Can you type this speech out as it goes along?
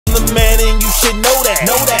the man and you should know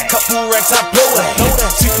that. Couple racks I blow that.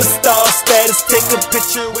 Superstar status, take a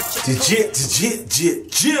picture with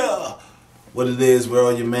you. What it is,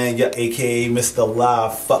 world, your man, your AKA Mr.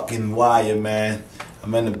 Live fucking Wire, man.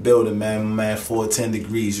 I'm in the building, man. My man, 410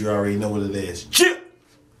 degrees. You already know what it is.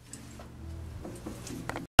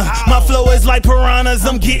 My flow is like piranhas,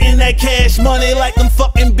 I'm getting that cash money like them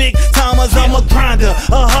fucking big timers. I'm a grinder,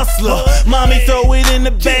 a hustler. Mommy throw it in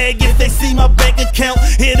the bag if they see my bank account.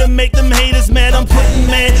 Here to make them haters mad, I'm putting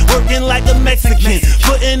mad, working like a Mexican,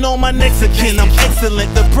 putting on my Mexican. I'm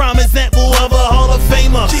excellent, the prime example of a Hall of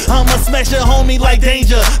Famer. I'ma smash a homie like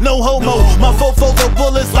Danger, no homo. My fofos are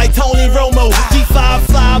bullets like Tony Romo. G5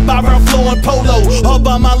 fly by round flowing polo, all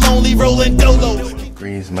by my lonely rolling dolo.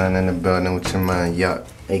 Breeze man in the building with your man Yuck,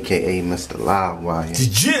 aka Mr. Livewire.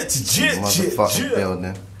 Motherfucking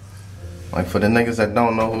building. Like for the niggas that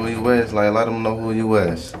don't know who you is, like let them know who you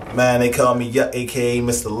is. Man, they call me Yuck, aka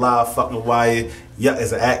Mr. Live fucking Wire. Yuck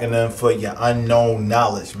is an acronym for your unknown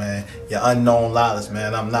knowledge, man. Your unknown knowledge,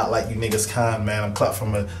 man. I'm not like you niggas kind, man. I'm cut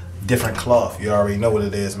from a different cloth. You already know what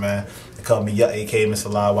it is, man. They call me Yuck, aka Mr.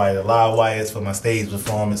 Livewire. The Livewire is for my stage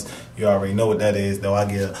performance. You already know what that is, though. I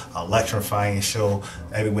get an electrifying show.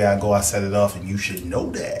 Everywhere I go, I set it off, and you should know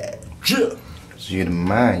that. So you're the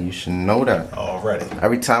man. You should know that. Already.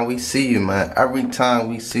 Every time we see you, man. Every time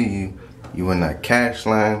we see you, you in that cash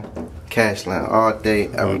line all day,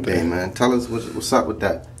 every day, man. Tell us what's up with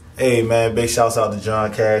that. Hey, man. Big shouts out to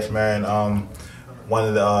John Cash, man. One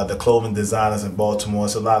of the clothing designers in Baltimore.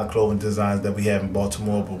 It's a lot of clothing designs that we have in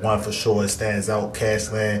Baltimore, but one for sure stands out,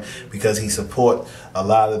 Cashland, because he support a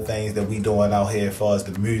lot of the things that we doing out here as far as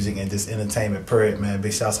the music and just entertainment period, man.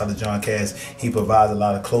 Big shouts out to John Cash. He provides a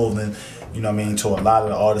lot of clothing, you know what I mean, to a lot of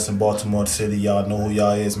the artists in Baltimore City. Y'all know who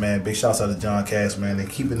y'all is, man. Big shouts out to John Cash, man. They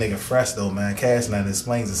keep a nigga fresh though, man. Cashland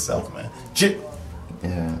explains itself, man.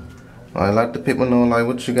 Yeah. I let the people know like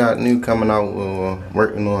what you got new coming out or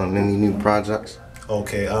working on, any new projects.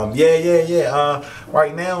 Okay, yeah.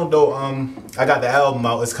 Right now, though, I got the album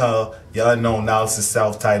out. It's called Your Unknown Knowledge, is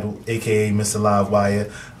self-titled, aka Mr. Livewire.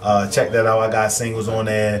 Check that out. I got singles on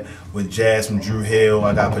there with Jazz from Drew Hill.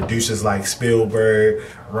 I got producers like Spielberg,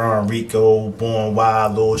 Ron Rico, Born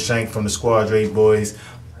Wild, Lil Shank from the Squadre Boys.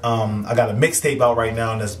 I got a mixtape out right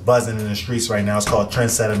now that's buzzing in the streets right now. It's called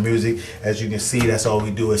Trendsetter Music. As you can see, that's all we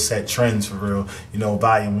do is set trends for real. You know,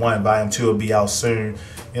 volume 1, volume 2 will be out soon.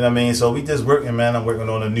 You know what I mean? So we just working, man. I'm working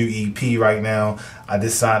on a new EP right now. I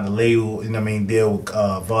just signed the label, you know what I mean, deal with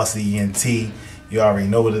Varsity Ent. You already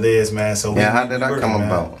know what it is, man. So yeah, how did that come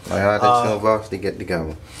about? Like how did you and Varsity get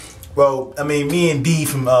together? Well, I mean, me and D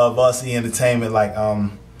from Varsity Entertainment, like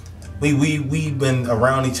we've been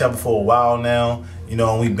around each other for a while now. You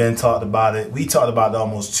know, and we've been talked about it. We talked about it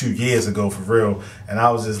almost 2 years ago, for real. And I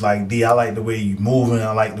was just like, D, I like the way you moving.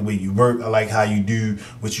 I like the way you work. I like how you do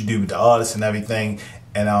what you do with the artists and everything.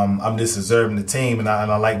 And I'm just observing the team, and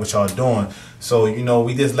I like what y'all doing. So, you know,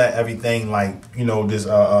 we just let everything, like, you know, just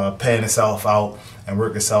pan itself out and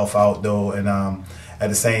work itself out, though. And at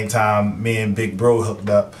the same time, me and Big Bro hooked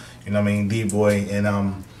up, you know what I mean, D-Boy.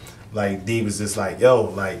 And like, D was just like, yo,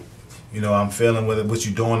 like, you know, I'm feeling what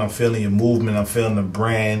you're doing. I'm feeling your movement. I'm feeling the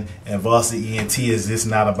brand. And Varsity Ent is just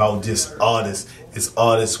not about just artists. It's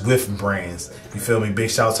artists with brands. You feel me? Big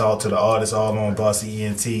shouts out to the artists all on Varsity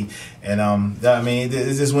Ent. And I mean,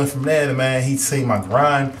 it just went from there. Man, he seen my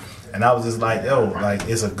grind, and I was just like, yo, like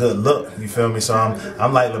it's a good look. You feel me? So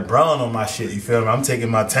I'm like LeBron on my shit. You feel me? I'm taking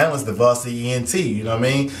my talents to Varsity Ent. You know what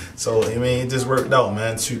I mean? So I mean, it just worked out,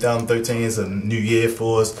 man. 2013 is a new year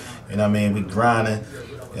for us. You know what I mean? We grinding.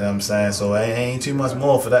 You know what I'm saying? So ain't too much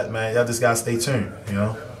more for that, man. Y'all just gotta stay tuned, you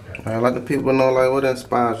know? I let the people know, like, what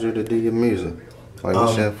inspires you to do your music? Like,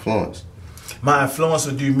 what's your influence? My influence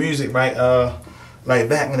to do music, right? Like,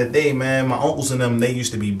 back in the day, man, my uncles and them, they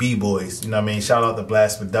used to be B-boys. You know what I mean? Shout out to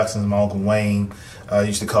Blast Productions, my Uncle Wayne.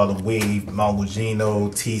 Used to call them Wave, my Uncle Gino,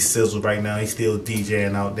 T Sizzle right now. He's still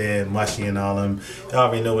DJing out there, Mushy and all them. Y'all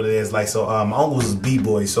already know what it is. Like, so my uncles is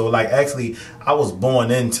B-boys. So, like, actually, I was born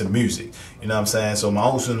into music. You know what I'm saying? So my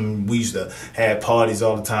uncles and them, we used to have parties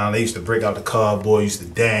all the time. They used to break out the cardboard, used to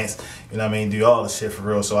dance. You know what I mean? Do all the shit for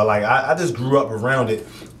real. So I just grew up around it.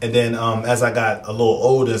 And then as I got a little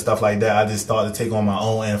older and stuff like that, I just started to take on my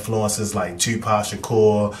own influences like Tupac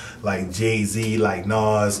Shakur, like Jay-Z, like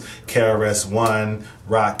Nas, KRS-One,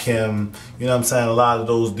 Rakim. You know what I'm saying? A lot of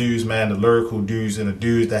those dudes, man, the lyrical dudes and the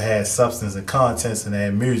dudes that had substance and contents in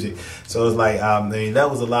their music. So it's like, I mean, that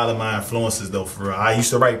was a lot of my influences though, for real. I used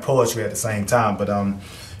to write poetry at the same time, but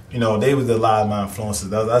you know, they was a lot of my influences.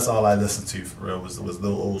 That's all I listened to for real, was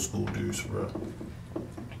little old school dudes for real.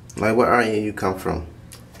 Like, what area you come from?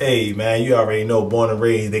 Hey man, you already know, born and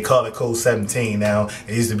raised. They call it code 17 now.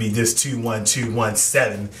 It used to be just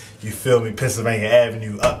 21217. You feel me? Pennsylvania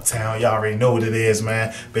Avenue, Uptown. Y'all already know what it is,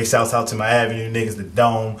 man. Big shouts out to my Avenue niggas, the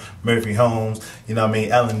Dome, Murphy Homes, you know what I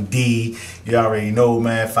mean, L&D. You already know,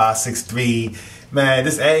 man, 563. Man,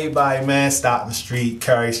 this everybody, man, Stockton Street,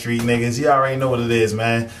 Curry Street niggas. You already know what it is,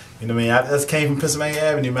 man. You know what I mean? I just came from Pennsylvania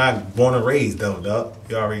Avenue, man. I was born and raised though, dog.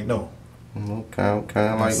 You already know. Okay.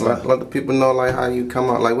 Like, let the people know, like, how you come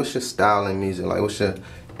out. Like, what's your style in music? Like, what's your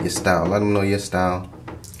style? Let them know your style.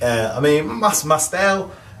 I mean, my style,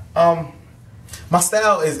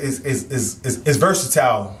 is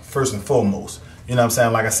versatile first and foremost. You know what I'm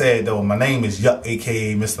saying? Like I said, though, my name is Yuck,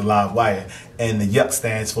 aka Mr. Livewire, and the Yuck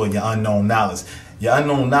stands for your unknown knowledge. Your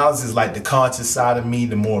unknown knowledge is like the conscious side of me,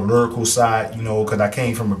 the more lyrical side, you know, because I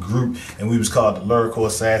came from a group and we was called the Lyrical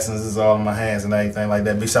Assassins. This is all in my hands and everything like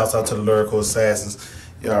that. Big shouts out to the Lyrical Assassins.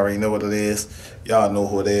 Y'all already know what it is. Y'all know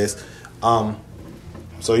who it is.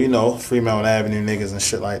 So, you know, Fremont Avenue niggas and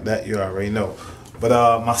shit like that, you already know. But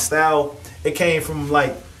my style, it came from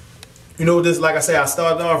like, you know, this, like I say, I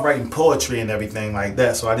started off writing poetry and everything like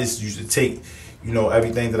that. So I just used to take, you know,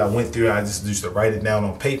 everything that I went through, I just used to write it down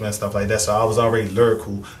on paper and stuff like that. So I was already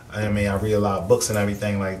lyrical. I mean, I read a lot of books and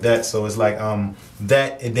everything like that. So it's like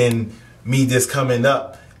that, and then me just coming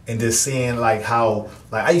up and just seeing like how,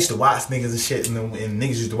 like, I used to watch niggas and shit, and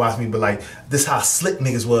niggas used to watch me, but like this how slick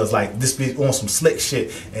niggas was, like this be on some slick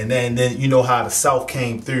shit, and then you know how the South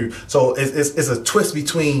came through. So it's a twist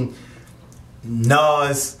between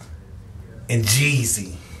Nas and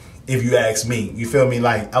Jeezy, if you ask me. You feel me?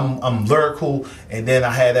 Like I'm lyrical, and then I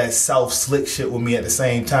had that South slick shit with me at the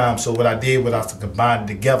same time. So what I did was I combined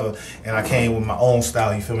it together, and I came with my own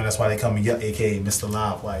style. You feel me? That's why they call me Yuck, aka Mr.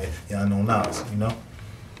 Livewire. Y'all know Nas, you know.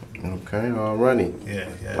 Okay, already. Yeah.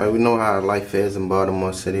 Like, we know how life is in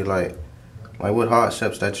Baltimore City. Like what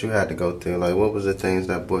hardships that you had to go through? Like, what was the things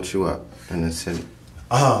that brought you up in the city?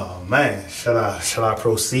 Oh man, shall I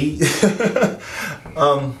proceed?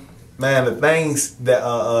 Man, the things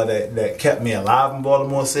that kept me alive in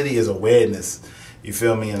Baltimore City is awareness. You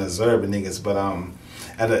feel me? And observing niggas. But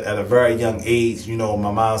at a very young age, you know,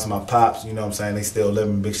 my moms and my pops, you know what I'm saying, they still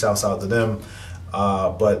living. Big shouts out to them.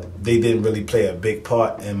 But they didn't really play a big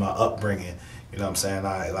part in my upbringing. You know what I'm saying?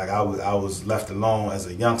 I was left alone as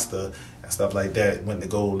a youngster and stuff like that. Went to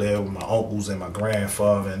go live with my uncles and my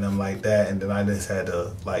grandfather and them like that. And then I just had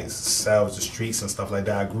to like salvage the streets and stuff like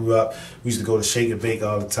that. I grew up. We used to go to Shake and Bake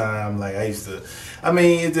all the time. Like I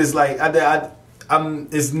mean, it's just like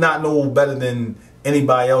it's not no better than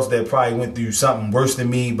anybody else that probably went through something worse than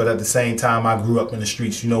me, but at the same time, I grew up in the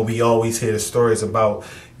streets. You know, we always hear the stories about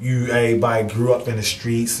everybody grew up in the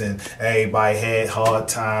streets and everybody had hard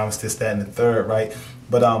times, this, that, and the third, right?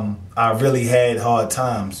 But I really had hard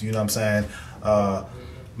times, you know what I'm saying?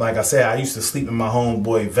 Like I said, I used to sleep in my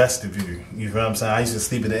homeboy vestibule. You know what I'm saying? I used to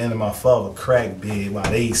sleep at the end of my father's crack bed while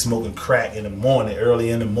they smoking crack in the morning, early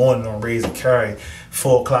in the morning on Raise and Carry,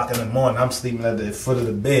 4 o'clock in the morning. I'm sleeping at the foot of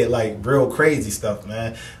the bed, like real crazy stuff,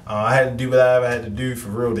 man. I had to do whatever I had to do for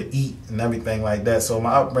real to eat and everything like that. So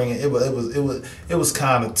my upbringing, it was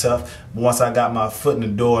kind of tough. But once I got my foot in the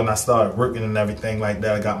door and I started working and everything like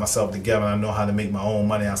that, I got myself together and I know how to make my own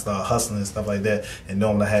money. I started hustling and stuff like that and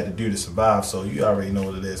knowing what I had to do to survive. So you already know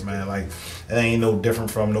what it is, man. Like, it ain't no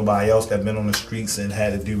different from nobody else that been on the streets and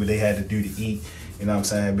had to do what they had to do to eat. You know what I'm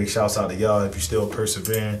saying? Big shouts out to y'all if you're still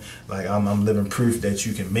persevering. Like, I'm living proof that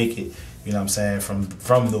you can make it, you know what I'm saying,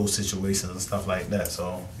 from those situations and stuff like that.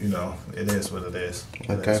 So, you know, it is what it is.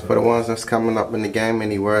 Okay, for the ones that's coming up in the game,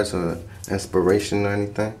 any words of inspiration or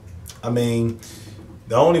anything? I mean,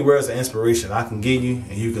 the only words of inspiration I can give you,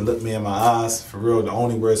 and you can look me in my eyes, for real, the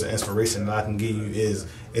only words of inspiration that I can give you is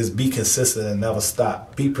be consistent and never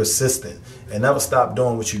stop. Be persistent and never stop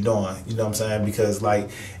doing what you're doing. You know what I'm saying? Because, like,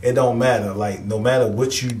 it don't matter. Like, no matter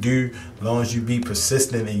what you do, as long as you be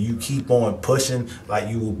persistent and you keep on pushing, like,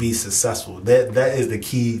 you will be successful. That is the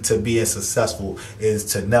key to being successful, is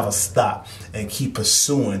to never stop and keep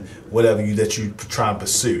pursuing whatever that you try and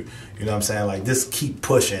pursue. You know what I'm saying? Like, just keep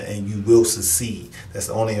pushing and you will succeed. That's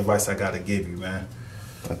the only advice I got to give you, man.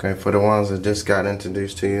 Okay, for the ones that just got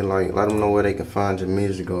introduced to you, like, let them know where they can find your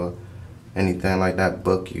music or anything like that,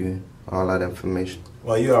 book you, all that information.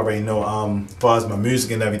 Well, you already know, as far as my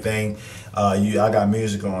music and everything, I got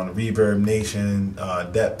music on Reverb Nation,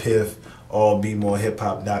 Dat Piff,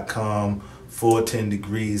 allbemorehiphop.com, 410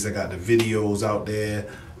 Degrees. I got the videos out there.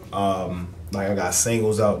 Like, I got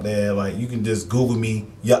singles out there. Like, you can just Google me,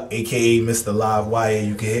 Yuck, aka Mr. Livewire.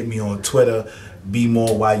 You can hit me on Twitter,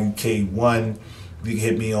 BeMoreYUK1. You can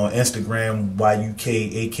hit me on Instagram, YUK,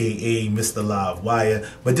 aka Mr. Livewire.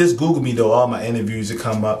 But just Google me though, all my interviews that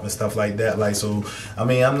come up and stuff like that. Like, so I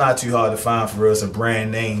mean, I'm not too hard to find for real. It's a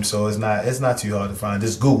brand name, so it's not too hard to find.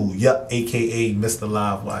 Just Google, yup, aka Mr.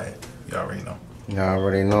 Livewire. You already know. You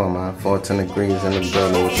already know, man. 14 degrees in the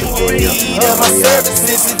building with your boy. Yeah, my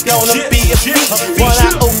services is gonna be a feat. One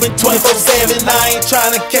I open 24/7. I ain't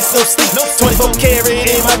trying to catch no sleep. 24 karat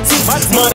in my teeth.